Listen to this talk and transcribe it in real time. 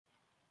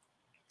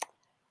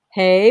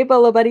Hey,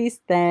 Bolo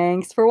buddies,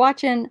 thanks for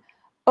watching.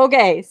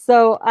 Okay,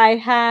 so I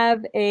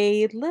have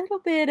a little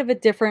bit of a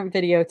different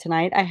video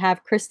tonight. I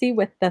have Christy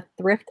with the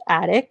Thrift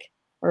Addict,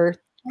 or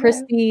Hello.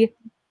 Christy,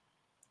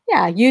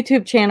 yeah,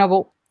 YouTube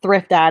channel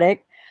Thrift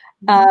Addict.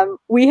 Mhm.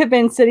 We have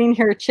been sitting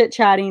here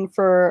chit-chatting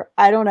for,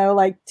 I don't know,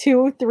 like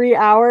 2, 3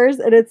 hours,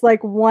 and it's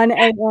like 1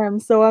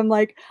 a.m. So I'm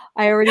like,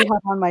 I already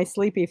have on my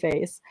sleepy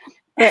face.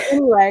 But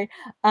anyway,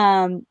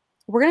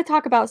 we're going to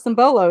talk about some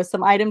bolos,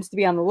 some items to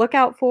be on the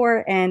lookout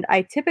for. And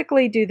I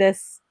typically do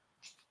this,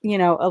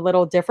 a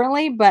little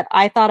differently, but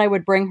I thought I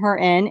would bring her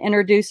in,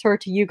 introduce her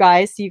to you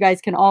guys so you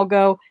guys can all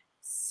go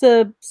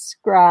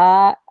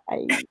subscribe.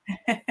 I'm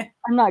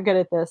not good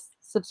at this.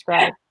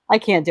 Subscribe. I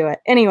can't do it.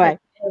 Anyway,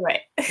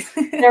 Anyway.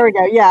 there we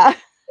go. Yeah.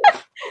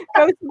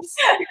 Go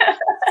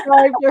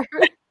subscribe to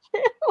her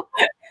channel.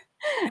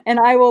 And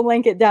I will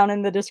link it down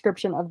in the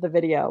description of the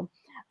video.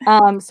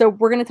 So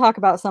we're going to talk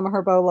about some of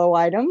her bolo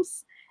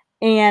items,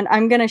 and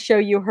I'm going to show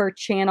you her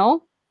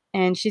channel,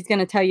 and she's going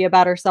to tell you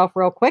about herself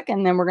real quick,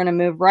 and then we're going to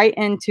move right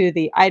into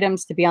the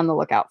items to be on the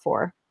lookout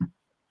for.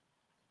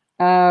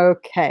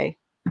 Okay.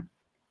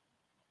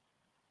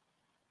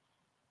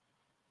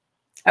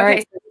 All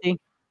right, Christy.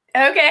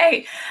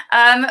 Okay.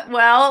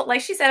 Well, like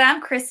she said, I'm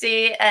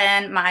Christy,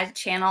 and my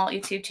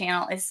YouTube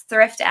channel is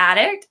Thrift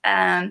Addict.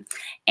 And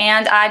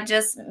I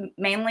just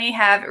mainly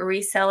have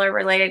reseller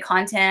related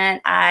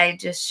content. I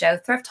just show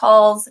thrift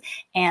hauls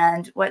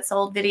and what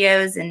sold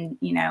videos and,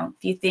 a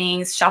few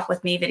things, shop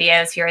with me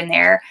videos here and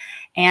there.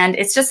 And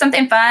it's just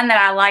something fun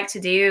that I like to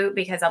do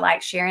because I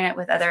like sharing it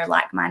with other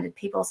like-minded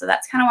people. So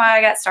that's kind of why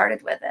I got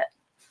started with it.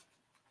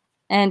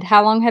 And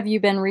how long have you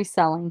been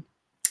reselling?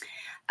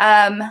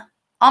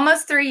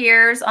 Almost 3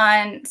 years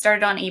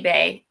started on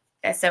eBay.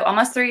 So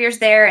almost 3 years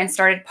there and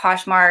started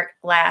Poshmark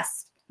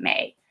last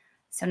May.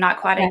 So not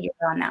quite a year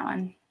on that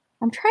one.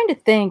 I'm trying to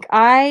think.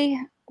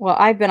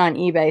 I've been on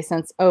eBay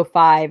since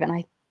 2005, and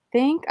I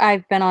think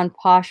I've been on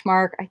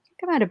Poshmark. I think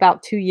I'm at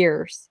about 2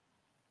 years.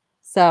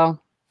 So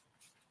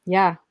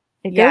yeah,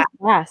 it goes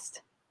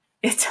fast.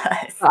 It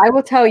does. I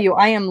will tell you,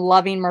 I am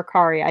loving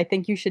Mercari. I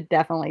think you should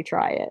definitely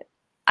try it.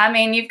 I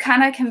mean, you've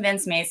kind of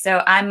convinced me.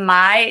 So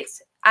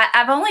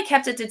I've only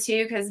kept it to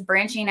 2 because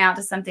branching out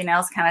to something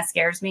else kind of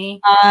scares me.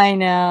 I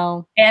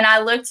know. And I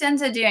looked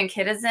into doing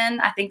Kitizen.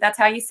 I think that's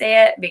how you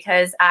say it,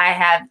 because I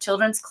have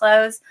children's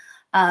clothes.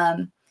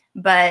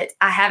 But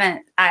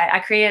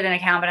I created an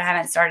account, but I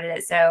haven't started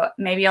it. So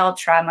maybe I'll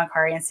try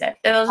Mercari instead.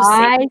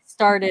 I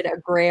started a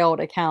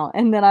Grailed account,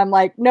 and then I'm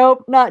like,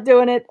 nope, not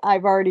doing it.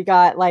 I've already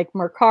got like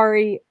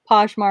Mercari,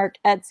 Poshmark,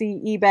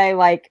 Etsy, eBay,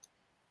 like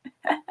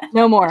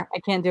no more. I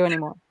can't do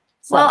anymore.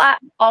 So. Well, I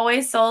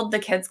always sold the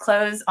kids'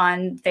 clothes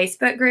on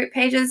Facebook group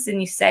pages,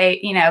 and you say,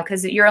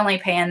 because you're only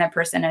paying the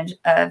percentage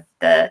of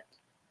the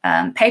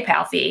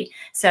PayPal fee.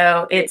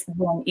 So it's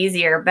been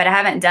easier, but I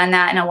haven't done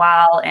that in a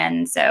while.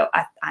 And so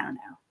I don't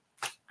know.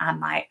 I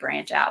might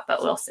branch out,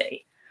 but we'll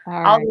see.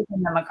 I'll look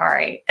into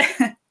Mercari.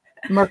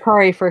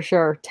 Mercari for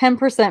sure.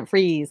 10%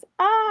 freeze.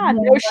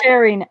 No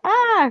sharing.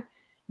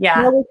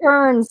 Yeah. No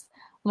returns.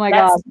 Oh my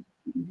God.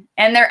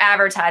 And they're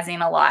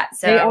advertising a lot.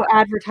 So they are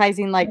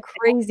advertising like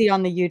crazy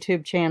on the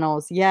YouTube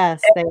channels.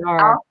 Yes, they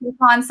are. I'll click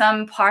on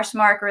some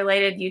Poshmark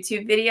related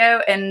YouTube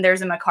video and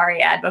there's a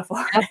Mercari ad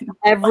before.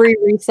 Every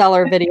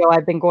reseller video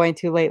I've been going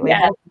to lately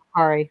has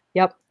Mercari.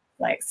 Yep.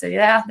 So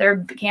yeah,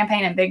 they're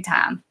campaigning big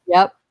time.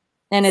 Yep.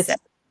 And it's,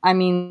 I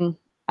mean,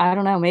 I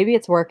don't know, maybe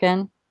it's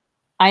working.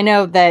 I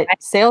know that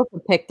sales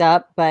have picked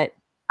up, but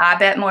I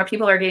bet more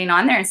people are getting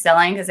on there and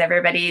selling because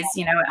everybody's,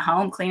 at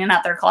home cleaning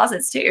out their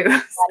closets too.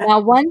 So. Now,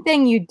 one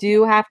thing you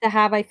do have to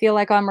have, I feel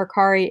like on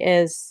Mercari,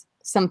 is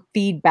some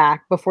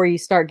feedback before you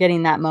start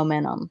getting that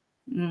momentum.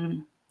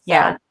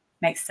 Yeah,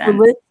 makes sense.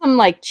 With some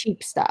like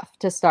cheap stuff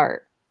to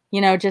start,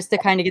 just to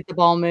kind of get the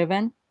ball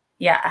moving.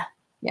 Yeah.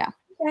 Yeah.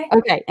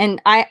 Okay. And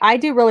I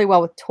do really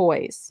well with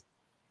toys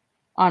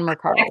on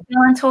Mercari.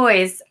 Selling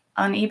toys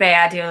on eBay,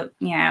 I do,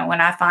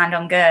 when I find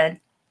them good.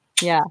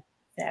 Yeah.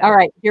 So. All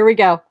right, here we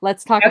go.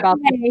 Let's talk about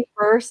the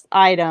first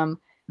item.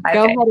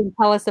 Go ahead and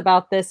tell us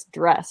about this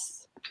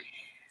dress.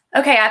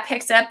 Okay, I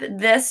picked up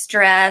this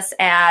dress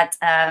at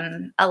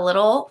a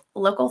little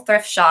local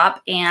thrift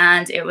shop,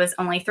 and it was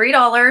only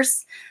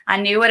 $3.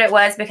 I knew what it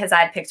was because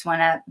I'd picked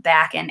one up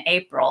back in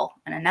April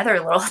in another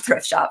little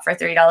thrift shop for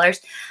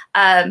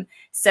 $3.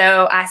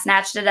 So I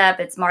snatched it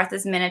up. It's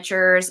Martha's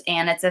Miniatures,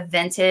 and it's a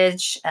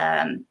vintage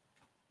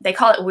they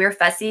call it We're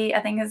Fussy, I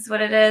think is what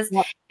it is.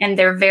 Yep. And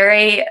they're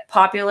very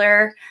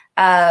popular.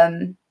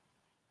 And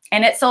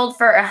it sold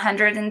for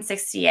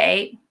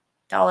 $168.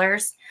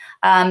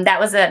 That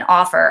was an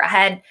offer.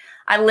 I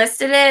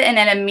listed it and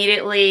it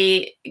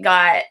immediately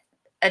got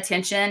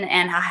attention,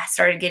 and I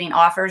started getting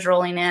offers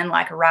rolling in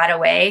like right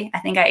away. I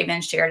think I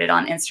even shared it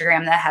on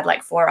Instagram that had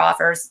like 4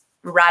 offers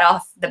right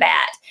off the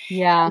bat.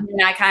 Yeah.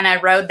 And I kind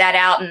of rode that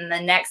out. And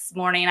the next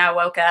morning I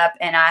woke up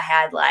and I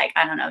had like,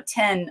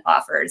 10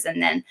 offers.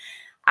 And then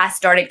I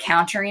started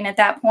countering at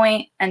that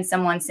point, and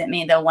someone sent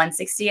me the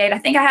 168. I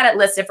think I had it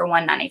listed for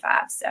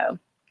 195. So,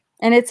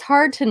 and it's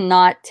hard to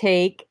not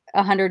take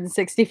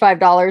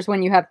 $165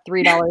 when you have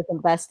 $3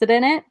 invested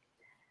in it.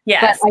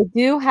 Yes. But I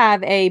do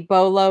have a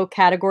Bolo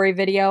category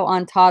video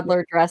on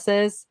toddler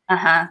dresses.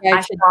 Uh-huh. You I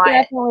guys should saw it.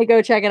 definitely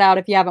go check it out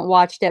if you haven't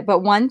watched it. But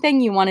one thing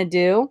you want to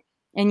do,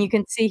 and you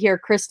can see here,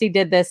 Christy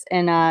did this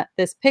in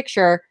this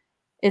picture,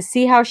 is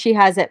see how she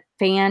has it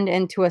fanned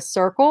into a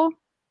circle?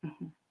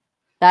 Mhm.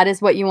 That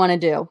is what you want to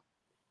do.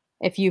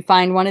 If you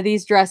find one of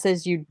these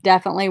dresses, you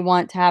definitely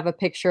want to have a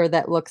picture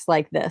that looks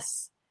like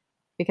this,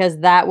 because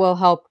that will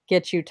help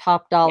get you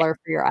top dollar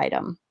for your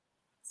item.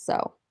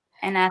 So,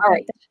 And I all think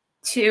right. the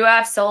 2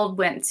 I've sold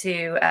went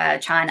to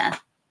China.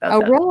 Both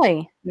Oh, of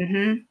really?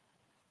 them.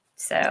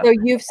 So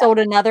you've sold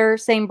another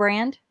same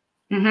brand?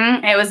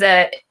 It was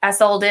I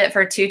sold it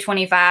for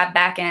 $225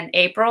 back in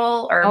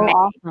April or Oh, May.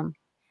 awesome.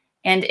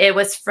 And it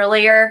was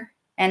frillier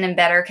and in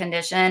better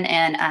condition.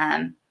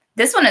 And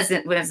this one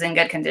was in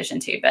good condition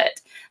too,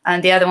 but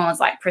the other one was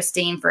like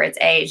pristine for its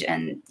age.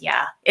 And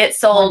yeah, it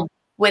sold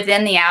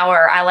within the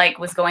hour. I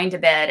was going to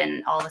bed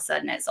and all of a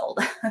sudden it sold.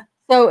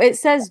 So it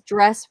says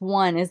dress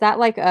 1. Is that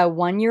like a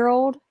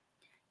 1-year-old?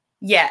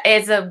 Yeah,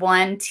 it's a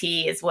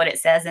 1T is what it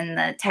says in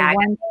the tag.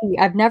 1T.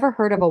 I've never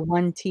heard of a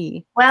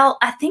 1T. Well,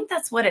 I think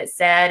that's what it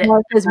said. No,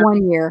 it says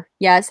 1 year.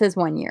 Yeah, it says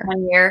 1 year.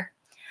 1 year.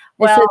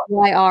 It says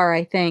YR,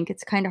 I think.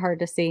 It's kind of hard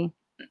to see.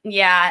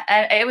 Yeah,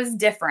 it was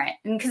different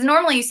because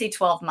normally you see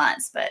 12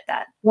 months, but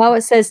Well,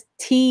 it says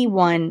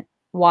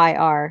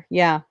T1YR.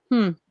 Yeah.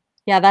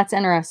 Yeah, that's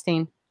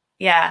interesting.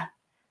 Yeah.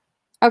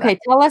 Okay,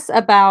 tell us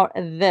about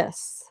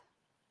this.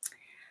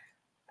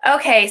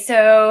 Okay,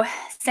 so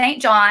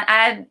St. John,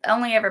 I've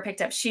only ever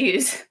picked up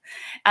shoes.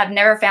 I've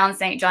never found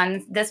St.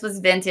 John. This was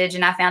vintage,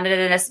 and I found it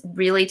in a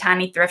really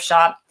tiny thrift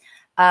shop.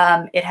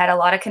 It had a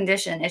lot of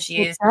condition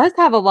issues. It does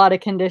have a lot of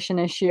condition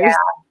issues.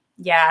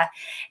 Yeah.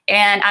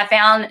 And I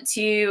found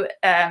 2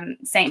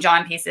 St.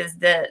 John pieces,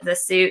 the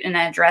suit and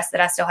a dress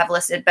that I still have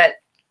listed. But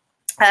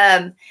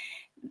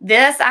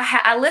this,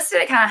 I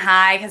listed it kind of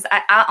high because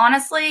I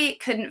honestly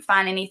couldn't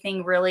find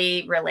anything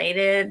really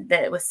related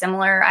that was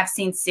similar. I've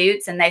seen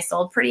suits and they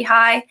sold pretty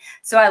high.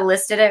 So I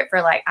listed it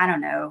for I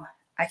don't know.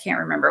 I can't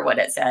remember what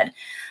it said.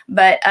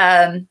 But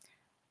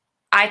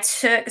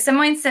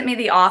someone sent me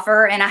the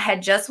offer and I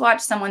had just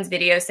watched someone's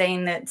video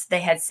saying that they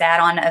had sat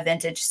on a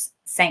vintage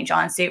St.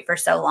 John suit for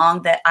so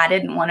long that I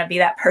didn't want to be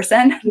that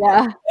person.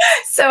 Yeah.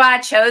 So I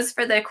chose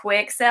for the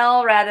quick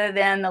sell rather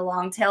than the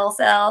long tail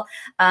sell.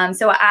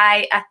 So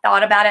I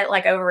thought about it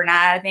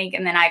overnight, I think,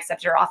 and then I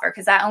accepted her offer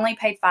because I only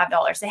paid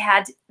 $5. They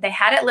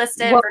had it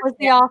listed. What was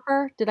the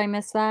offer? Did I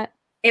miss that?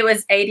 It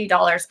was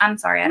 $80. I'm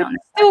sorry, I don't know.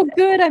 Still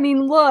good. I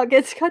mean, look,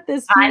 it's got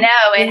this. I know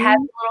it has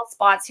little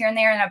spots here and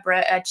there and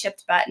a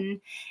chipped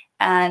button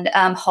and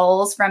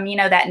holes from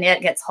that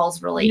knit gets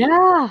holes really.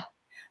 Yeah.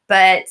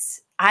 But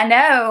I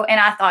know, and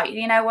I thought,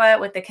 you know what,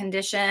 with the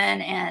condition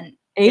and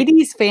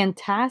 80's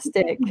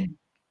fantastic.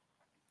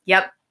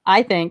 Yep.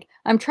 I think.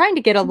 I'm trying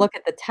to get a look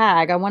at the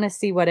tag. I want to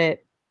see what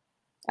it.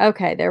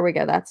 Okay, there we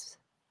go.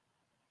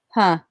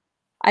 I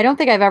don't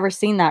think I've ever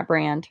seen that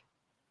brand.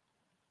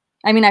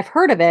 I mean, I've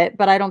heard of it,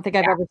 but I don't think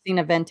I've ever seen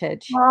a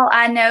vintage. Well,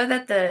 I know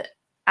that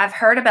I've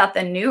heard about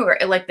the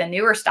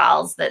newer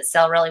styles that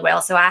sell really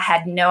well. So I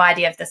had no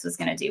idea if this was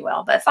going to do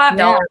well, but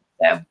 $5.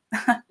 So.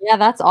 Yeah,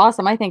 that's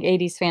awesome. I think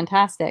 80's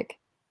fantastic.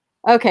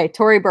 Okay,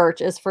 Tory Burch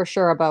is for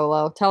sure a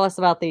Bolo. Tell us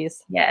about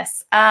these.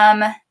 Yes.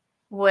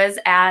 Was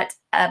at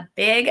a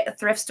big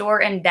thrift store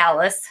in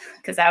Dallas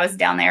because I was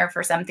down there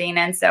for something.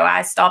 And so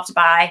I stopped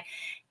by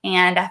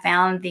and I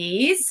found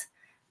these.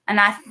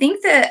 And I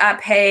think that I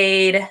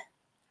paid,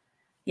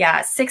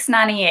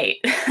 $6.98.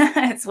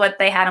 It's what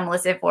they had them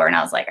listed for. And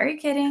I was like, are you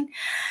kidding?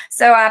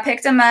 So I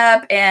picked them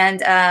up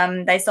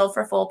and they sold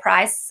for full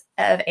price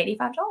of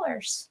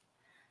 $85.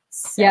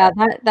 So. Yeah,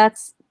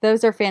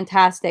 those are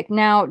fantastic.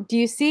 Now, do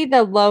you see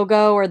the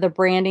logo or the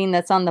branding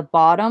that's on the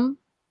bottom?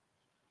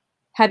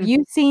 Have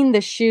you seen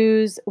the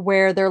shoes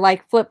where they're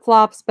like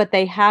flip-flops, but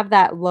they have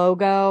that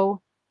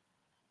logo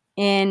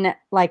in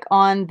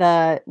on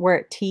where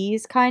it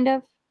tees kind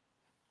of?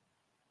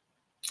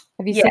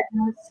 Have you seen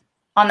those?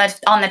 On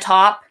the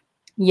top?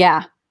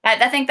 Yeah.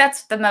 I think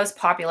that's the most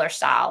popular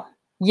style.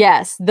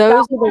 Yes,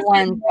 those are the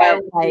ones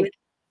that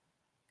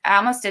I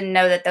almost didn't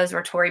know that those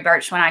were Tory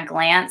Burch when I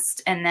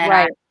glanced, and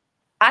then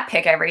I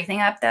pick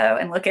everything up though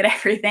and look at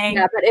everything.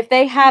 Yeah, but if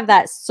they have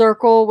that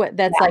circle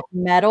that's like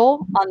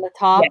metal on the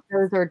top,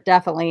 those are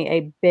definitely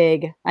a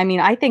big. I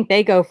mean, I think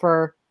they go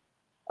for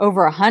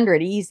over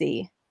 100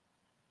 easy.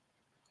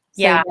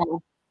 So, yeah.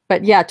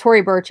 But yeah,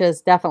 Tory Burch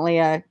is definitely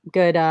a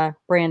good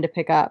brand to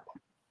pick up.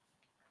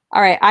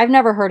 All right, I've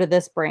never heard of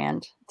this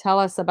brand. Tell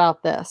us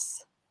about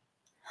this.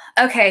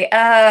 Okay,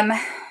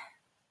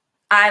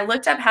 I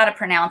looked up how to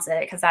pronounce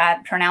it because I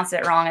pronounced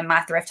it wrong in my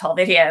thrift haul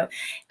video.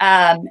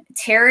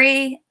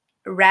 Terry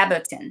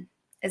Rabotin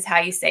is how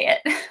you say it.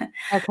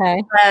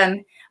 Okay.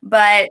 And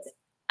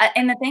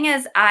the thing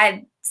is,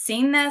 I'd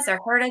seen this or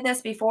heard of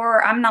this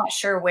before. I'm not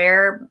sure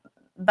where,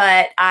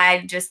 but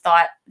I just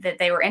thought that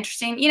they were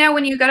interesting. You know,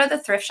 when you go to the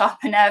thrift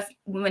shop enough,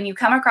 when you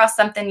come across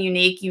something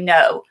unique,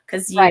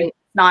 because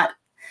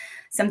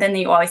something that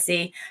you always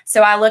see.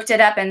 So I looked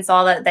it up and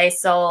saw that they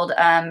sold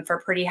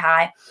for pretty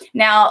high.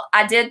 Now,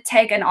 I did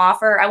take an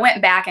offer. I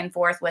went back and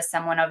forth with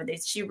someone over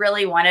these. She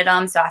really wanted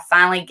them, so I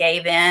finally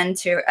gave in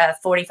to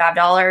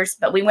 $45,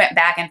 but we went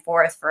back and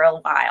forth for a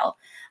while.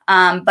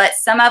 But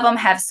some of them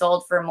have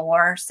sold for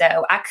more,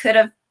 so I could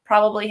have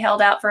probably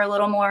held out for a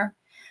little more.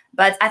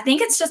 But I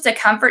think it's just a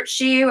comfort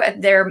shoe.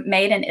 They're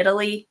made in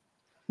Italy.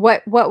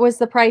 What was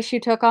the price you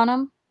took on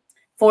them?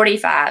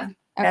 45. Okay.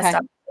 Best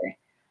offer.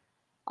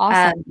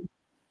 Awesome.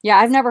 Yeah,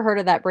 I've never heard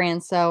of that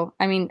brand. So,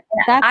 I mean,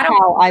 that's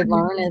how I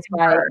learn is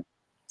by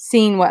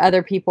seeing what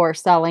other people are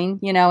selling,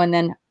 you know, and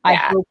then I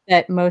hope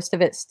that most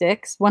of it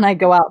sticks when I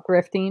go out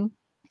thrifting.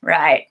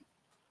 Right.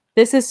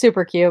 This is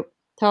super cute.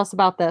 Tell us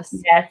about this.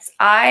 Yes,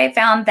 I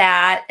found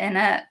that in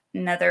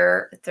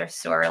another thrift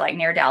store like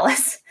near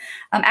Dallas.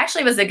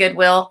 Actually, it was a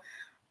Goodwill.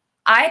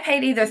 I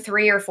paid either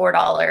 $3 or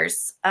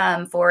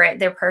 $4 for it.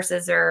 Their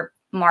purses are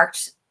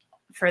marked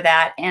for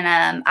that.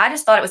 And I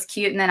just thought it was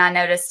cute. And then I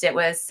noticed it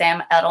was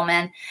Sam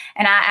Edelman.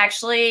 And I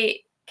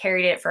actually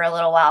carried it for a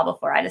little while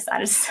before I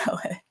decided to sell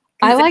it.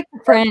 I like the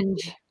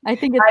fringe. I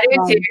think it's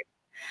fun. Too.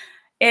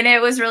 And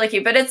it was really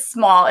cute, but it's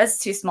small. It's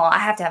too small. I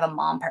have to have a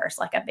mom purse,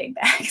 like a big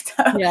bag.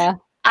 So yeah.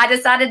 I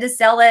decided to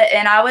sell it.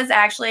 And I was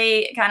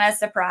actually kind of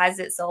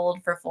surprised it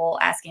sold for full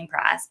asking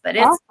price, but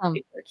it's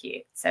super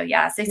cute. So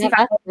yeah, 65. Yeah,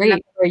 that's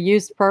great for a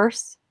used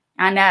purse.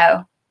 I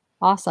know.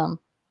 Awesome.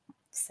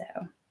 So.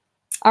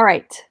 All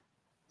right.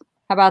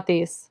 How about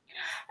these?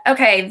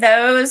 Okay,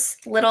 those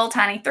little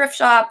tiny thrift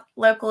shop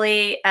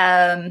locally,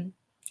 I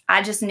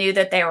just knew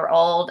that they were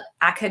old.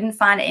 I couldn't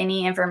find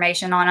any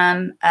information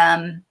on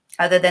them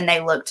other than they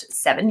looked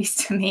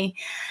 70s to me.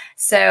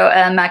 So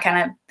I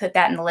kind of put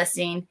that in the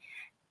listing.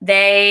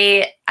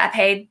 I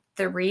paid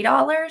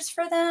 $3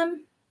 for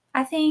them,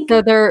 I think.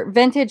 So they're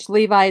vintage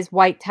Levi's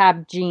white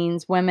tab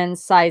jeans,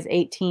 women's size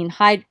 18,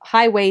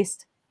 high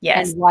waist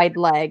and wide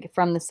leg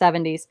from the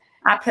 70s.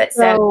 I put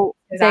so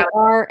they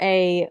are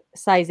a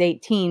size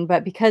 18,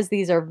 but because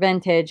these are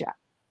vintage,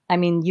 I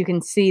mean, you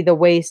can see the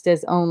waist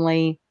is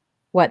only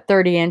what,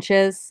 30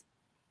 inches.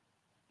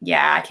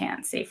 Yeah, I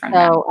can't see from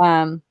that.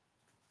 So,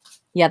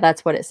 yeah,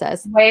 that's what it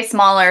says. Way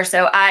smaller.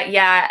 So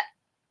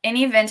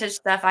any vintage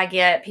stuff I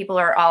get, people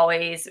are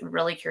always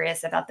really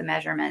curious about the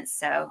measurements.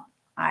 So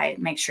I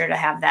make sure to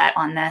have that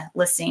on the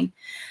listing.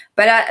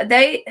 But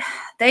they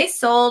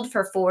sold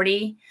for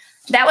 40.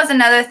 That was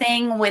another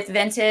thing with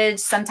vintage.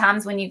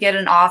 Sometimes when you get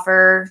an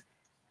offer,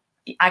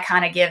 I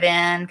kind of give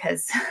in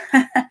because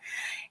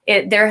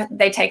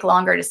they take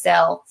longer to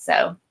sell.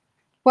 So,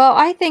 well,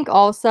 I think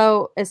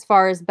also as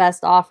far as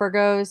best offer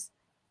goes,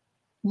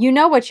 you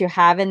know what you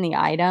have in the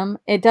item.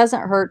 It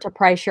doesn't hurt to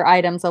price your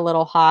items a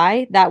little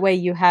high. That way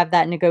you have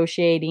that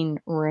negotiating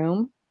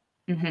room.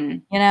 Mm-hmm.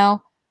 You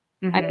know,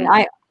 I mean,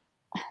 I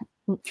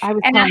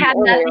was and I had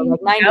nothing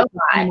like 90%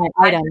 of my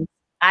items.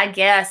 I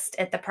guessed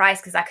at the price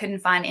because I couldn't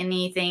find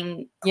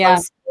anything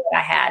close to what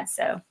I had.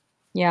 So,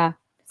 yeah.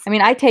 I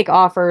mean, I take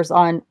offers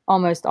on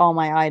almost all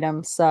my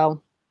items,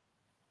 so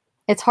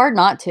it's hard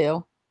not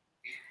to.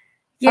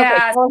 Yeah.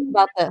 Okay, tell us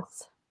about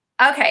this.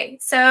 Okay.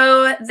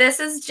 So this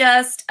is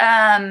just,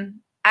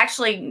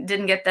 actually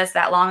didn't get this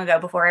that long ago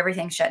before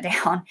everything shut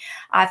down.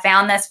 I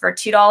found this for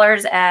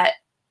 $2 at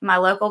my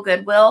local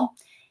Goodwill.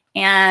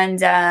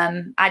 And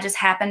I just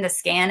happened to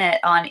scan it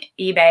on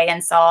eBay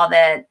and saw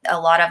that a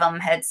lot of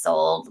them had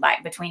sold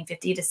like between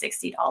 $50 to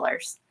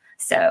 $60.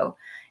 So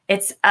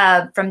it's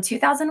from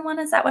 2001.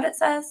 Is that what it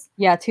says?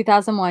 Yeah,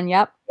 2001.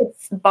 Yep.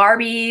 It's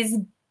Barbie's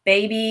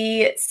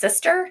baby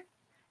sister.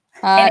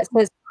 It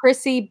says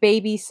Chrissy,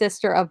 baby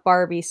sister of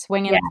Barbie,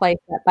 swing and play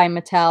set by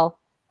Mattel.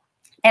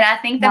 And I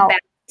think the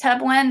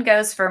bathtub one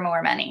goes for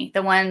more money.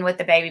 The one with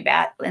the baby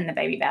bath in the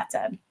baby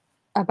bathtub.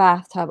 A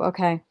bathtub.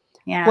 Okay.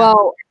 Yeah.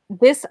 Well,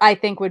 this, I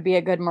think, would be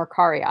a good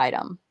Mercari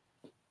item.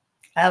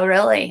 Oh,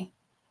 really?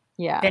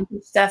 Yeah.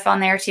 Vintage stuff on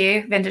there,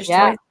 too? Vintage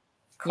toys?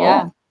 Cool.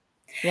 Yeah.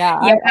 Yeah.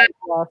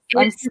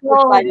 I'm super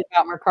excited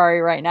about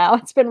Mercari right now.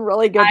 It's been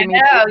really good to me.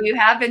 I know. You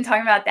have been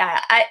talking about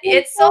that.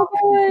 It's so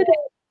good.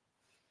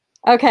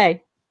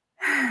 Okay.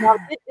 Now,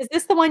 is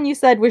this the one you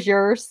said was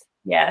yours?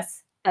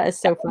 Yes. That is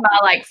so fun.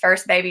 My,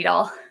 first baby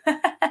doll.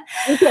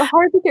 Is it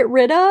hard to get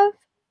rid of?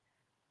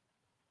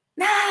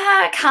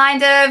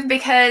 Kind of,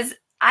 because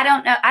I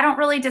don't know. I don't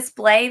really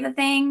display the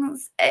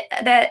things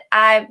that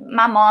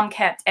my mom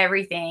kept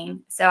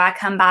everything. So I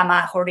come by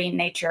my hoarding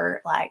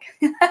nature,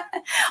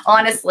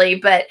 honestly,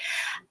 but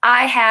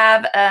I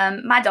have,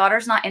 my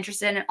daughter's not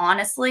interested in,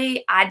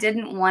 honestly, I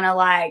didn't want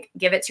to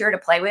give it to her to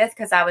play with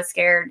because I was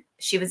scared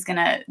she was going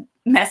to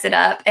mess it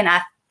up. And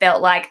I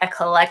felt like a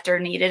collector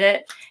needed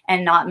it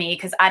and not me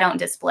because I don't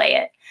display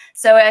it.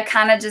 So I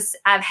kind of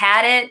I've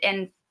had it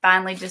and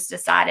finally just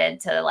decided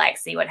to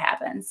see what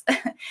happens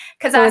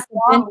because I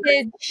saw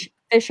vintage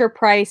Fisher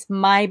Price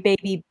My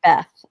Baby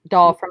Beth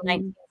doll from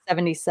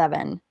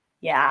 1977.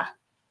 Yeah,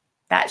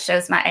 that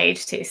shows my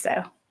age too.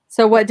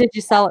 So what did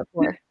you sell it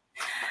for?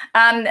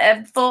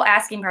 Full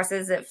asking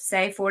prices of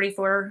say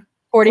 $44.95.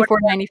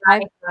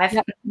 $44.95.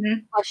 Yep.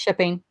 Plus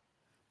shipping.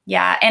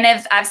 Yeah. And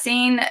if I've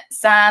seen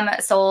some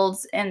sold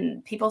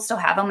and people still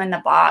have them in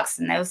the box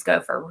and those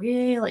go for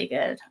really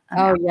good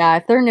Oh, amount. yeah.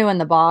 If they're new in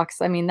the box,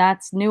 I mean,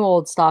 that's new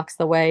old stocks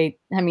the way.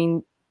 I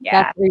mean, that's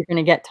Yeah. where you're going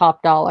to get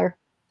top dollar.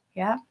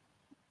 Yeah.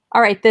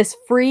 All right. This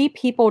Free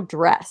People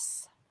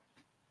dress.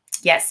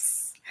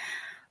 Yes.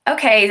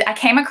 Okay. I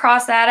came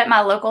across that at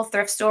my local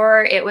thrift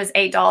store. It was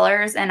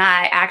 $8 and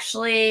I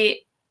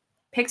actually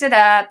picked it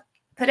up,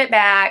 put it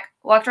back,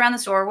 walked around the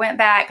store, went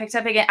back, picked it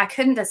up again. I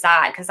couldn't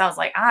decide because I was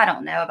like, I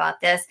don't know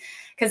about this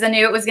because I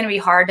knew it was going to be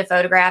hard to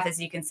photograph. As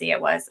you can see, it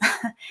was.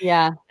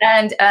 Yeah.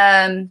 And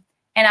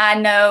I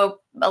know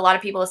a lot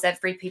of people have said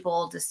Free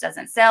People just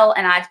doesn't sell.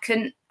 And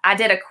I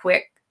did a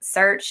quick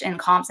search in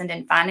comps and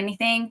didn't find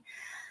anything.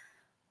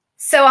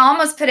 So I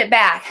almost put it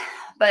back,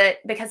 but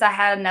because I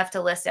had enough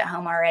to list at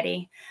home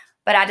already,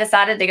 but I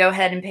decided to go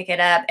ahead and pick it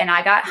up. And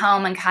I got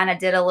home and kind of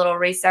did a little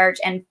research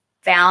and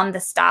found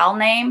the style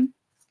name.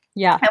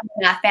 Yeah. And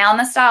when I found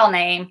the style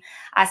name,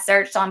 I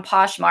searched on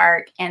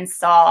Poshmark and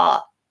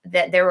saw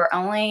that there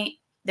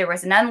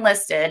was none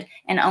listed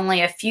and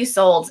only a few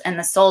solds, and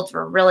the solds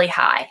were really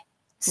high.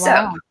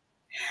 Wow. So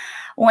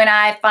when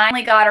I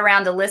finally got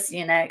around to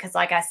listing it, because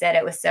like I said,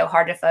 it was so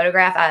hard to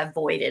photograph, I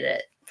avoided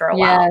it for a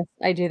while. Yes,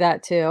 I do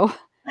that too.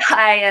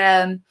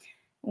 I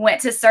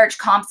went to search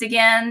comps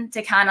again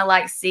to kind of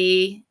like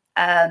see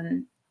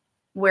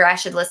where I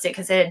should list it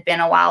because it had been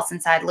a while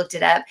since I'd looked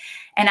it up.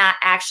 And I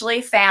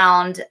actually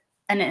found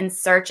an in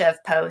search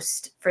of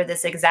post for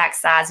this exact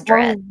size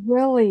dress. Oh,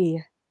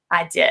 really?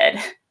 I did.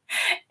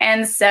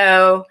 And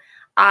so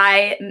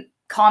I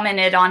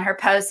commented on her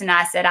post and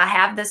I said, I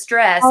have this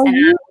dress. Are and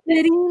you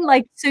kidding?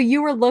 Like, so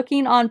you were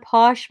looking on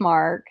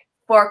Poshmark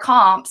for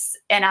comps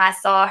and I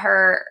saw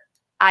her.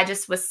 I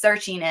just was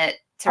searching it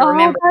to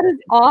remember. That is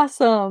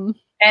awesome.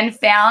 And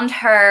found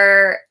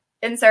her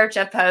in search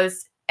of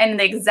post and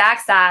the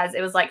exact size.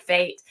 It was like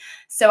fate.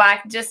 So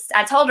I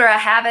told her I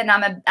have it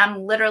and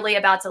I'm literally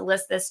about to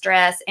list this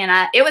dress.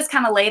 And it was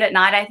kind of late at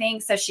night, I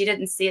think. So she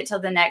didn't see it till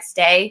the next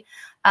day.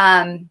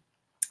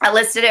 I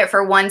listed it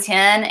for $110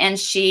 and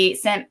she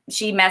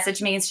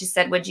messaged me and she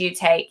said, would you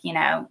take,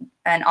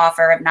 an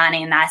offer of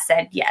 $90? And I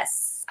said,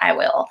 yes, I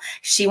will.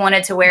 She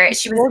wanted to wear it.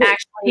 She was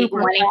actually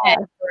wanting it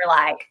for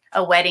like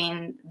a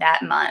wedding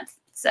that month.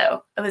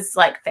 So it was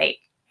like fate.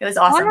 It was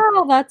awesome.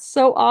 Wow, that's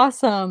so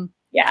awesome.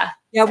 Yeah.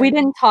 Yeah, we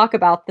didn't talk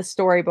about the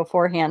story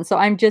beforehand, so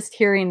I'm just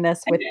hearing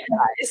this with you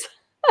guys.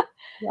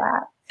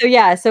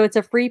 Yeah. So it's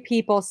a Free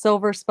People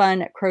silver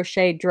spun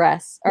crochet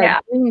dress or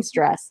dreams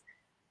dress.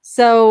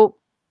 So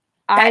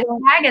that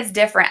tag is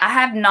different. I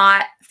have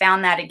not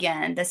found that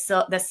again.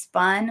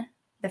 The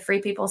Free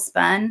People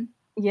spun.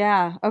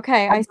 Yeah.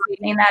 Okay. I've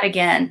seen that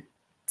again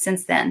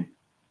since then.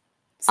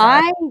 So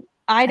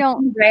I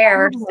don't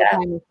rare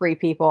stuff. Free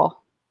People.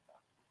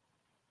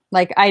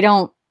 Like I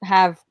don't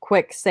have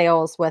quick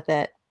sales with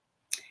it.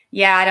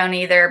 Yeah, I don't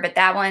either. But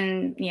that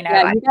one, you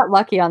got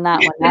lucky on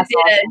that one. That's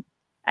awesome.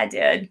 I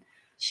did.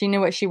 She knew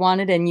what she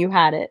wanted and you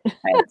had it.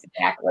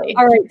 Exactly.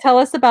 All right. Tell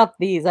us about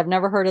these. I've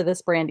never heard of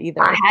this brand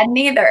either. I hadn't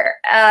either.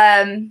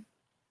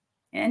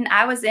 And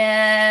I was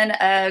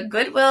in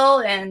Goodwill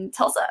in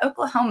Tulsa,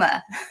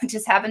 Oklahoma.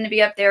 Just happened to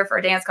be up there for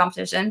a dance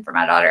competition for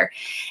my daughter.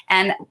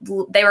 And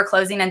they were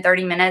closing in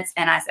 30 minutes.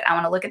 And I said, I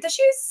want to look at the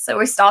shoes. So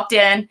we stopped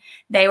in.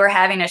 They were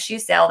having a shoe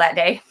sale that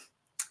day.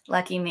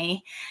 Lucky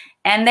me.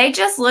 And they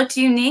just looked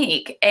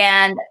unique.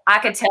 And I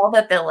could tell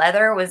that the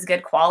leather was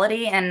good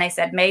quality. And they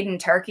said made in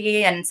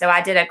Turkey. And so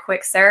I did a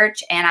quick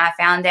search and I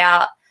found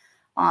out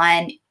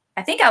I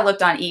think I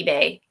looked on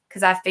eBay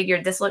because I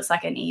figured this looks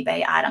like an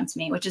eBay item to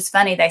me, which is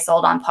funny. They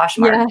sold on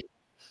Poshmark. Yeah.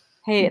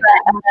 Hey,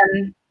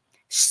 but,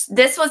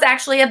 this was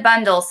actually a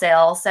bundle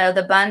sale. So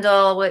the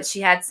bundle, which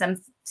she had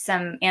some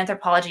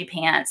Anthropologie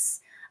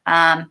pants.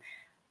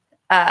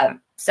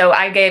 So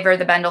I gave her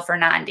the bundle for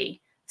 $90.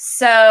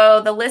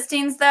 So the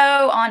listings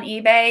though on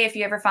eBay, if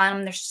you ever find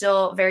them, they're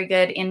still very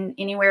good in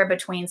anywhere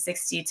between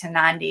 60 to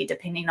 90,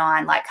 depending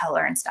on like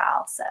color and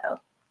style. So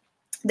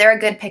they're a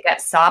good pickup.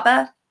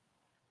 Saba.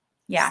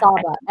 Yeah.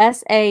 Saba.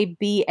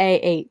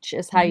 S-A-B-A-H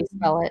is how you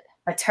spell it.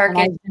 A Turkish.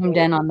 I zoomed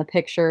in on the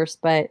pictures,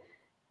 but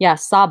yeah,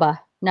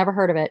 Saba. Never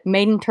heard of it.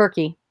 Made in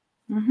Turkey.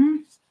 Mm-hmm.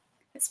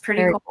 It's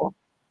pretty cool.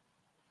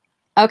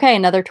 Okay,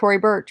 another Tory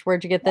Burch.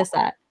 Where'd you get this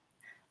at?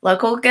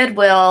 Local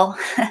Goodwill.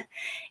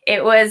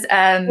 It was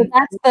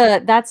so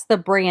that's the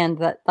brand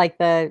that like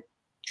the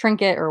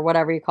trinket or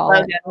whatever you call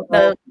it.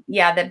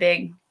 The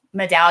big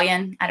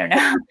medallion. I don't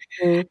know.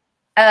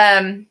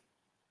 Mm-hmm.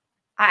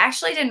 I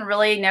actually didn't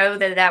really know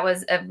that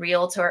was a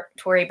real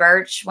Tory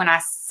Burch when I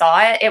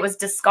saw it. It was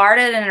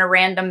discarded in a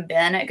random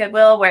bin at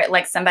Goodwill where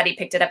like somebody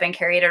picked it up and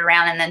carried it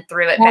around and then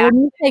threw it back.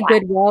 When you say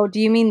Goodwill, do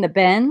you mean the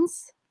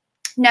bins?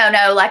 No,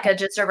 like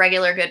just a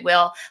regular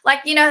Goodwill.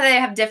 Like, they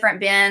have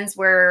different bins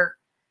where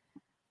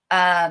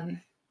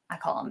I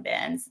call them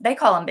bins. They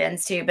call them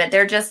bins too, but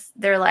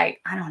they're like,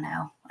 I don't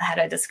know how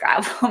to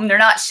describe them. They're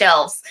not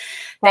shelves.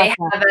 They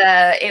have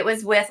it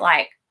was with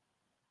like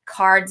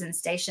cards and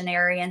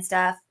stationery and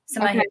stuff.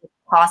 Somebody had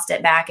tossed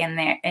it back in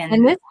there.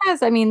 And this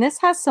has, I mean, this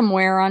has some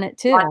wear on it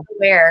too.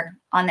 Wear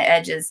on the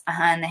edges,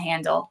 and the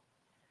handle.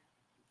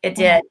 It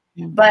did.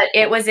 But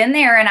it was in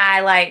there, and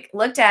I like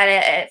looked at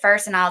it at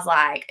first and I was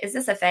like, is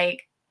this a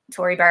fake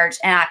Tory Burch?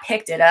 And I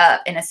picked it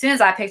up. And as soon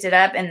as I picked it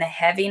up and the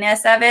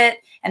heaviness of it,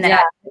 and then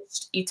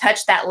you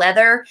touched that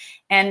leather,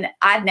 and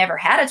I've never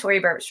had a Tory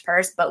Burch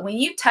purse, but when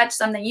you touch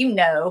something, you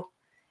know,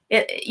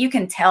 you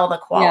can tell the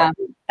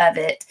quality of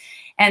it.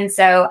 And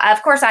so,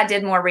 of course, I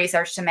did more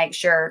research to make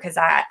sure, because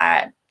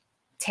I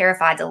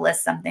terrified to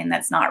list something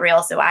that's not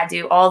real. So I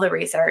do all the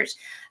research.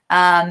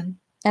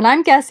 And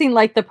I'm guessing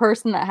like the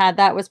person that had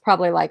that was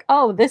probably like,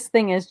 oh, this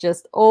thing is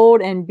just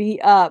old and beat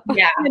up.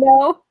 Yeah. You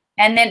know?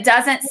 And it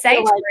doesn't say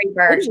Tory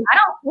Burch. I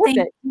don't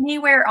think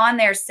anywhere on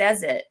there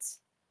says it.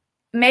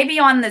 Maybe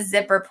on the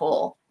zipper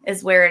pull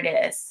is where it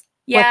is.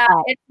 Yeah,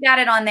 it's got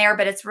it on there,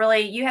 but it's really,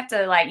 you have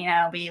to like, you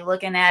know, be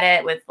looking at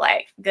it with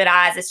like good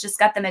eyes. It's just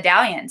got the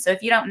medallion. So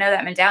if you don't know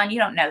that medallion, you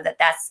don't know that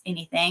that's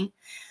anything.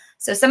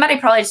 So somebody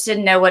probably just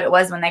didn't know what it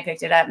was when they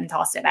picked it up and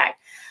tossed it back.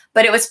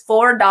 But it was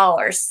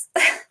 $4.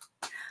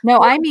 No,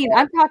 I mean,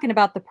 I'm talking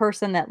about the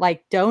person that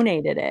like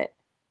donated it.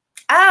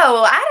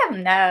 Oh, I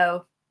don't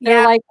know.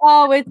 They're like,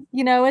 oh, it's,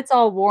 you know, it's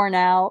all worn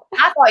out.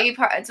 I thought you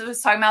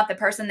was talking about the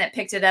person that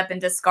picked it up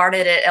and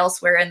discarded it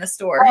elsewhere in the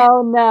store.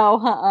 Oh,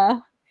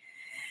 no.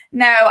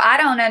 No, I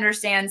don't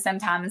understand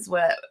sometimes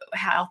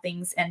how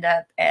things end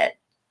up at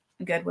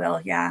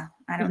Goodwill. Yeah,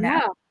 I don't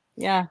know.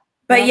 Yeah.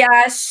 But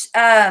I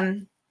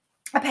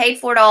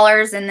paid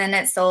 $4 and then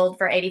it sold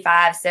for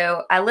 $85.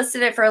 So I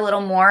listed it for a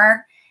little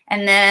more,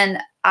 and then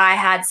I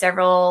had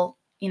several,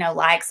 you know,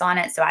 likes on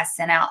it. So I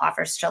sent out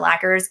offers to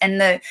likers,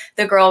 and the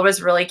girl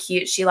was really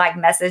cute. She like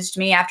messaged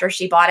me after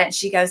she bought it, and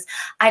she goes,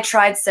 I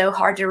tried so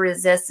hard to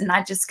resist and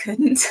I just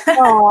couldn't.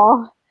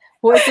 Oh,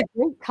 well, it's a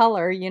great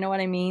color. You know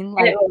what I mean?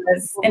 Like, it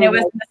was in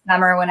the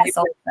summer when it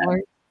sold.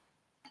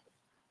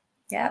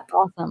 Yep.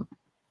 Awesome.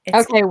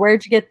 Okay.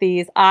 Where'd you get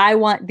these?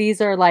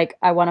 These are like,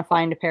 I want to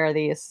find a pair of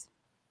these.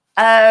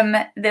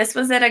 This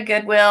was at a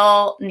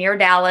Goodwill near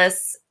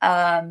Dallas.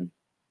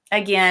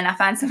 Again, I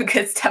find some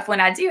good stuff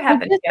when I do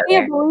happen to go there.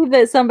 I can't believe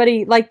that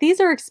somebody, like, these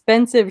are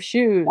expensive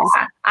shoes.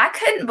 Yeah, I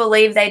couldn't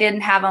believe they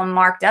didn't have them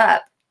marked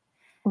up.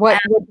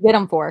 What did you get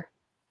them for?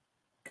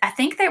 I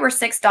think they were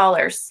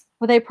 $6.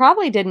 Well, they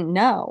probably didn't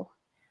know.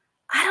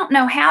 I don't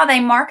know how they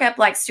mark up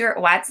like Stuart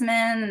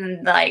Weitzman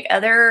and like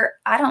other,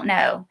 I don't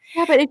know.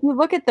 Yeah, but if you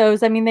look at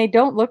those, I mean, they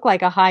don't look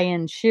like a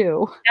high-end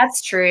shoe.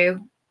 That's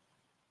true.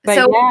 But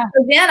so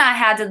then I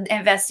had to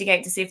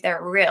investigate to see if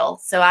they're real.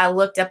 So I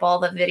looked up all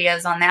the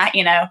videos on that,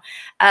 you know,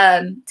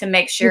 to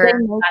make sure. Do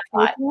they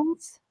make fake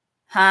ones?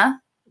 Huh?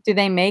 Do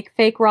they make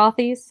fake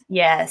Rothy's?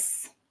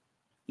 Yes.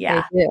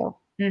 Yeah. They do.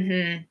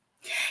 Mm-hmm.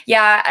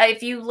 Yeah.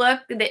 If you look,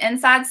 the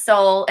inside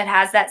sole, it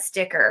has that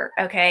sticker.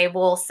 Okay.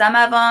 Well, some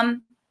of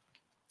them,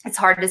 it's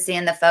hard to see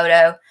in the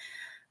photo,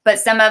 but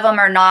some of them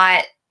are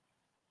not.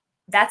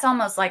 That's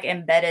almost like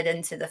embedded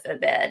into the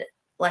footbed.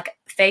 Like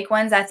fake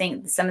ones, I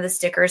think some of the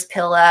stickers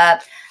peel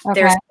up.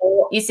 Okay.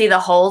 You see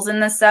the holes in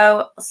the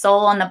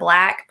sole on the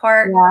black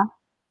part.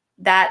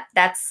 Yeah.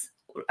 That's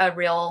a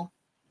real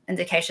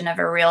indication of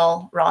a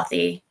real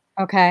Rothy.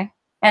 Okay.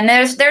 And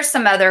there's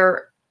some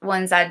other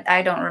ones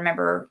I don't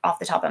remember off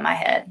the top of my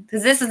head,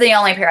 because this is the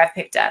only pair I've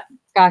picked up.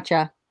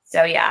 Gotcha.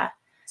 So yeah.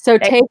 So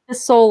take the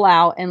sole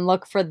out and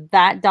look for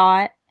that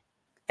dot.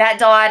 That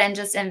dot, and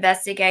just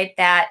investigate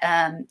that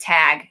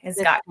tag.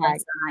 It's got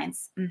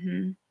signs.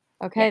 Mm-hmm.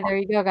 Okay, there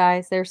you go,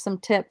 guys. There's some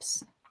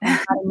tips on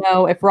how to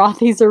know if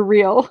Rothy's are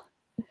real,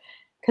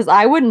 because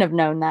I wouldn't have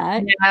known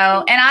that.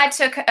 No, and I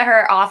took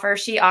her offer.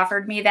 She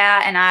offered me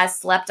that, and I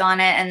slept on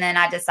it, and then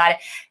I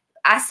decided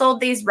I sold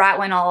these right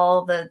when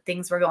all the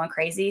things were going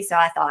crazy. So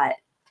I thought,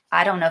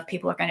 I don't know if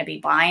people are going to be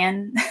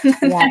buying.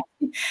 Yeah.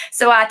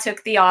 So I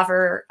took the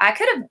offer. I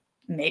could have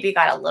maybe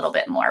got a little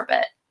bit more,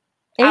 but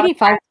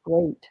 85 is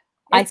great,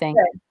 I think.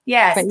 Good.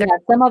 Yes, but yeah,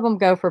 some of them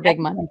go for big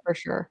money for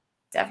sure.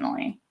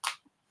 Definitely.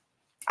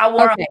 I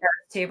wore them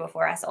too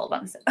before I sold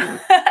them. So.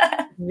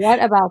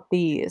 What about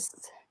these?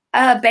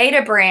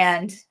 Beta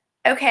brand.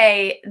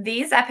 Okay,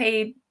 these I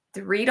paid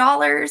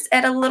 $3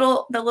 at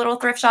the little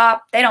thrift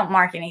shop. They don't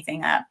mark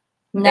anything up.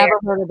 Never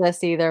heard of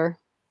this either.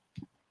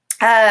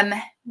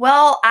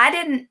 Well, I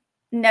didn't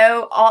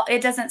know.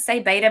 It doesn't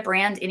say Beta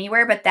brand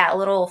anywhere, but that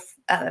little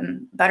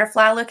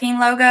butterfly looking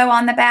logo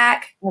on the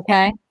back.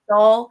 Okay.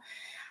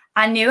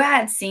 I knew I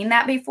had seen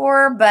that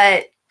before,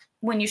 but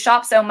when you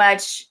shop so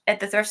much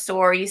at the thrift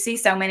store, you see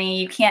so many,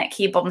 you can't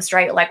keep them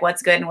straight, like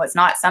what's good and what's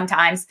not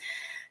sometimes.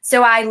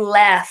 So I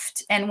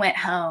left and went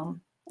home.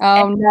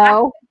 Oh,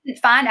 no.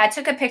 I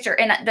took a picture,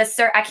 and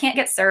I can't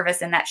get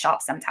service in that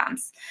shop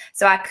sometimes.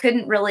 So I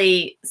couldn't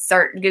really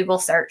Google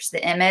search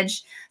the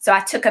image. So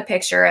I took a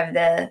picture of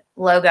the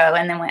logo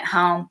and then went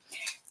home.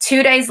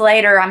 2 days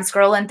later, I'm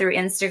scrolling through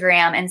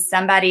Instagram and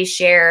somebody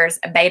shares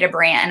a Beta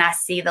brand, and I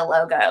see the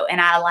logo, and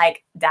I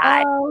like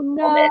died. Oh,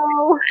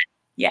 no.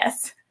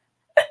 Yes.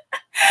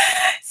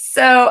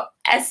 So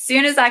as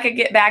soon as I could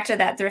get back to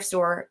that thrift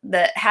store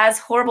that has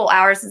horrible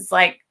hours, it's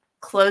like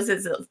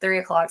closes at 3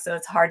 o'clock, so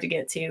it's hard to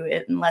get to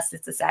it unless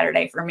it's a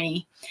Saturday for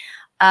me.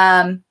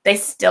 They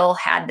still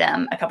had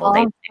them a couple of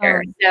days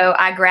later. So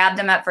I grabbed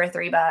them up for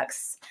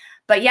 $3.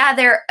 But yeah,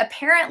 they're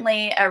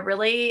apparently a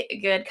really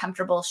good,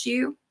 comfortable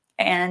shoe.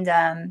 And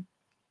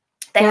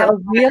they have a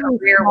really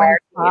small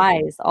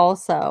size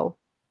also.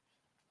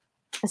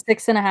 A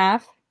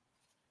 6.5?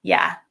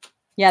 Yeah.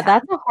 Yeah,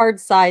 that's a hard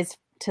size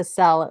to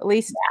sell. At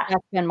least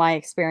that's been my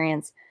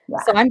experience. Yeah.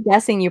 So I'm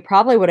guessing you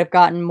probably would have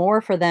gotten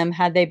more for them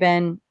had they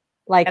been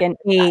like an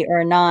 8 or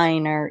a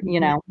 9 or, you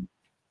know.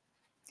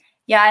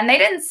 Yeah, and they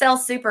didn't sell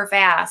super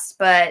fast,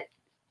 but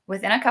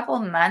within a couple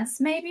of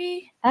months,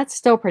 maybe. That's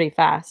still pretty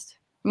fast.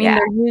 I mean,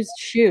 they're used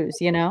shoes,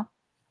 you know.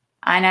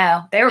 I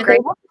know. They were great.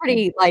 They look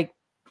pretty, like,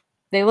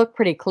 they look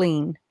pretty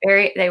clean.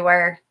 They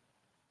were.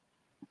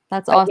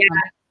 That's awesome.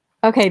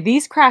 Yeah. Okay,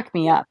 these crack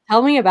me up.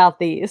 Tell me about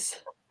these.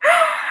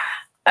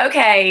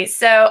 Okay,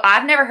 so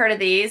I've never heard of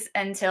these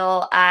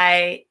until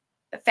I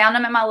found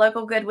them at my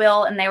local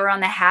Goodwill, and they were on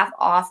the half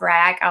off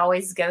rack. I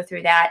always go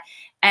through that.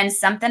 And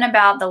something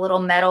about the little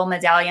metal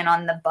medallion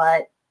on the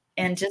butt,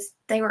 and just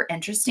they were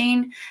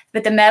interesting.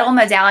 But the metal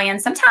medallion,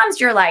 sometimes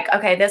you're like,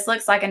 okay, this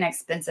looks like an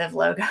expensive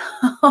logo.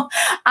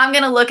 I'm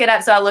going to look it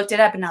up. So I looked it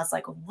up and I was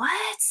like,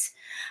 what?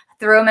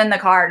 Threw them in the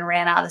car and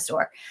ran out of the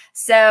store.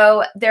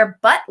 So they're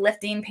butt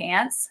lifting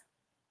pants.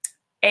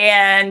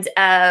 And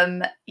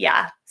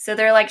yeah, so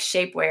they're like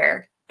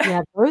shapewear.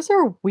 Yeah, those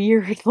are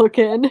weird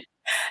looking.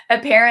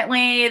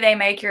 Apparently they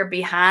make your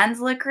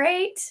behinds look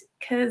great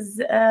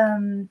because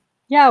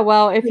yeah,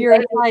 well, if you're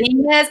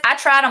I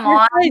tried them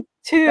on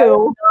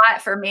too.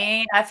 Not for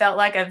me. I felt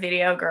like a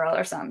video girl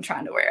or something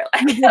trying to wear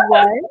it. Like,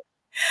 what?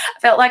 I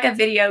felt like a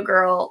video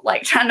girl,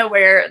 like trying to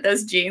wear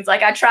those jeans.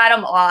 Like I tried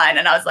them on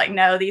and I was like,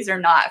 no, these are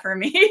not for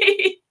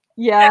me.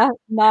 Yeah,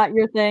 not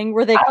your thing.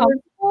 Were they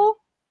comfortable?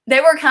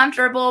 They were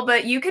comfortable,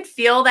 but you could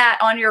feel that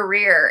on your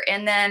rear.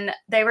 And then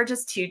they were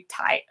just too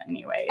tight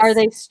anyways. Are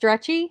they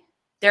stretchy?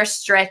 They're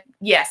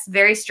yes,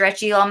 very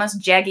stretchy,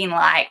 almost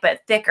jegging-like,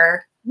 but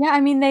thicker. Yeah,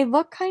 I mean, they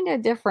look kind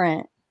of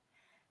different.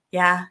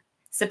 Yeah.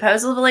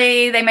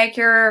 Supposedly, they make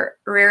your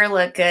rear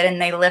look good,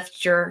 and they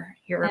lift your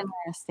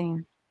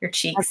interesting your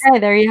cheeks. Okay,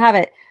 there you have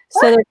it.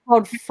 So they're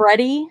called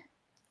Freddie.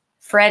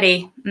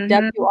 Freddie.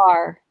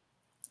 WR.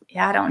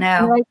 Yeah, I don't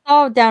know. And I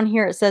saw down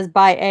here it says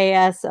by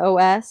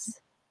ASOS.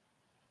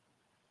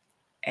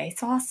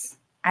 ASOS?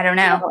 I don't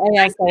know.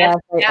 ASOS.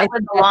 That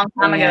was a long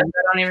time ago. So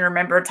I don't even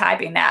remember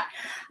typing that.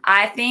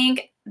 I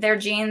think their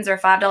jeans are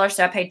 $5,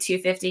 so I paid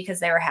 $2.50 because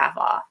they were half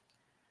off.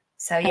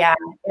 So yeah,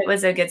 it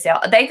was a good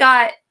sale. They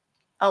got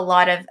a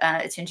lot of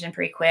attention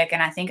pretty quick,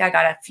 and I think I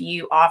got a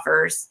few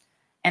offers,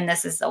 and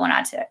this is the one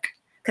I took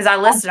because I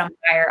listed them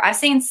higher. I've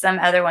seen some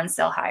other ones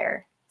sell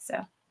higher.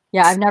 So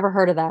yeah, I've never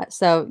heard of that.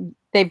 So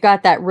they've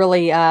got that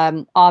really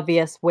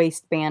obvious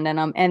waistband in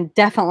them, and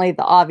definitely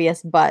the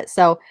obvious butt.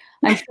 So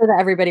I'm sure that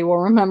everybody will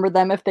remember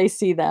them if they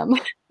see them.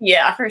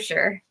 Yeah, for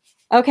sure.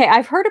 Okay,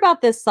 I've heard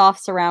about this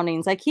soft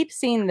surroundings. I keep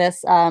seeing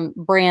this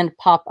brand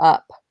pop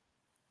up.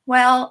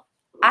 Well,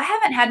 I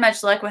haven't had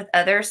much luck with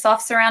other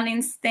soft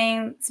surroundings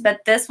things,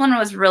 but this one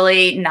was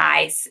really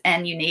nice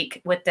and unique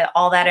with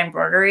all that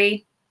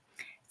embroidery.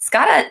 It's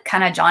got a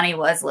kind of Johnny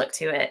Was look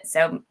to it,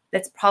 so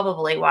that's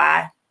probably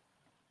why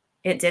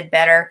it did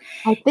better.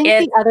 I think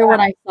the other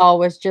one I saw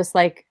was just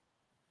like,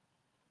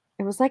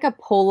 it was like a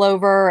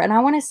pullover, and I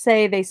want to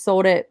say they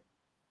sold it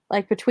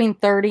like between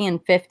 30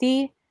 and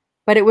 50,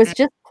 but it was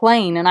just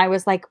plain, and I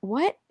was like,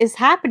 what is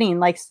happening?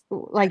 Like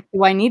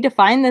do I need to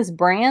find this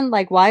brand?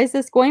 Like, why is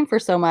this going for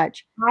so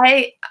much?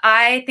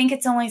 I think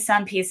it's only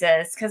some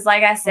pieces because,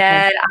 like I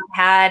said,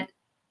 I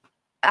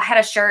had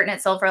a shirt and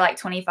it sold for like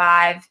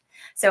 $25,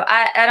 so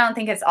I don't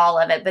think it's all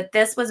of it. But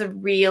this was a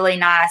really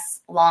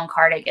nice long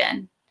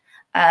cardigan,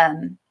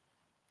 and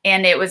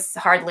it was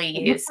hardly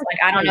used. Like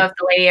I don't know if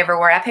the lady ever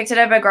wore it. I picked it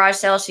up at a garage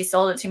sale. She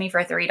sold it to me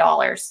for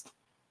 $3.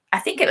 I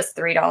think it was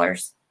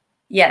 $3.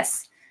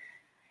 Yes.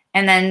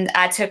 And then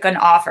I took an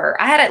offer.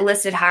 I had it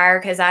listed higher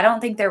because I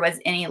don't think there was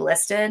any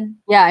listed.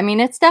 Yeah, I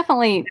mean, it's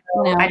definitely,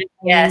 I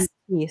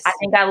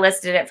think I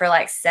listed it for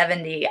like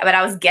 70, but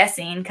I was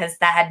guessing because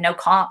that had no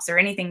comps or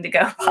anything to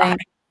go by.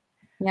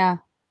 Yeah.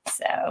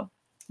 So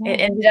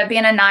it ended up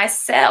being a nice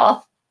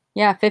sale.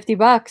 Yeah,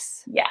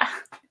 $50. Yeah.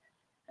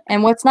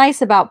 And what's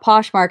nice about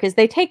Poshmark is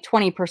they take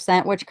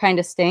 20%, which kind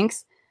of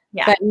stinks.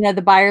 Yeah. But,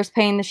 the buyer's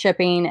paying the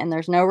shipping and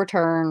there's no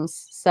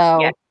returns.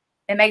 So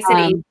it makes it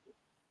easy.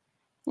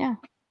 Yeah.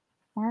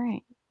 All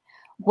right.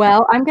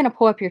 Well, I'm going to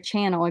pull up your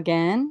channel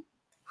again.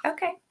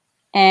 Okay.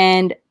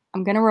 And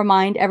I'm going to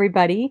remind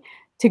everybody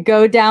to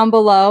go down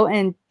below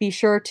and be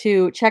sure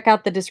to check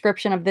out the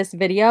description of this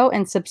video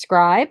and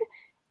subscribe.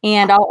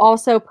 And I'll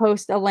also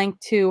post a link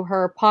to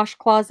her Posh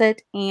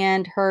Closet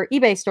and her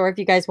eBay store if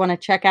you guys want to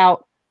check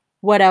out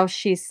what else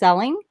she's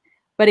selling.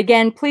 But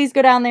again, please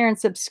go down there and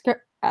subscribe.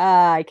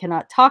 I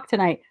cannot talk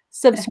tonight.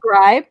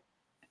 Subscribe.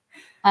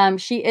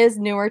 She is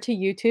newer to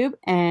YouTube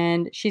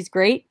and she's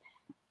great.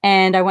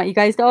 And I want you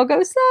guys to all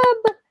go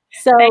sub.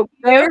 So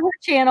go to her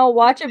channel,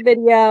 watch a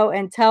video,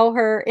 and tell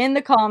her in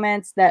the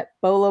comments that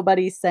Bolo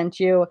Buddies sent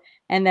you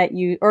and that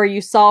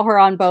you saw her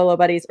on Bolo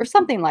Buddies or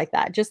something like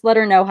that. Just let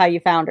her know how you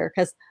found her,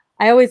 because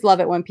I always love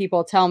it when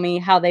people tell me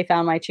how they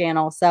found my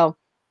channel. So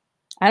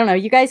I don't know.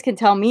 You guys can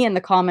tell me in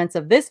the comments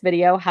of this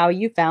video how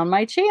you found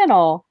my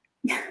channel.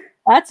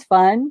 That's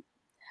fun.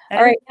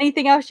 All right.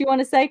 Anything else you want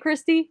to say,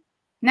 Christy?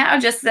 No,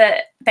 just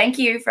that thank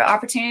you for the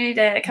opportunity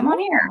to come on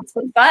here. It's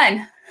been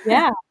fun.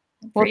 Yeah.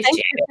 Well, thanks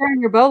for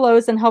sharing your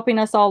bolos and helping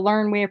us all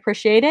learn. We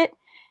appreciate it.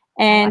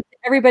 And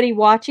everybody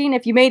watching,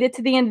 if you made it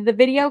to the end of the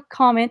video,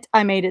 comment,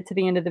 I made it to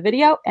the end of the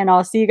video. And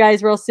I'll see you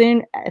guys real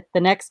soon at the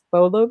next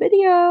Bolo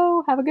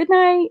video. Have a good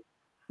night.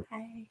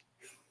 Bye.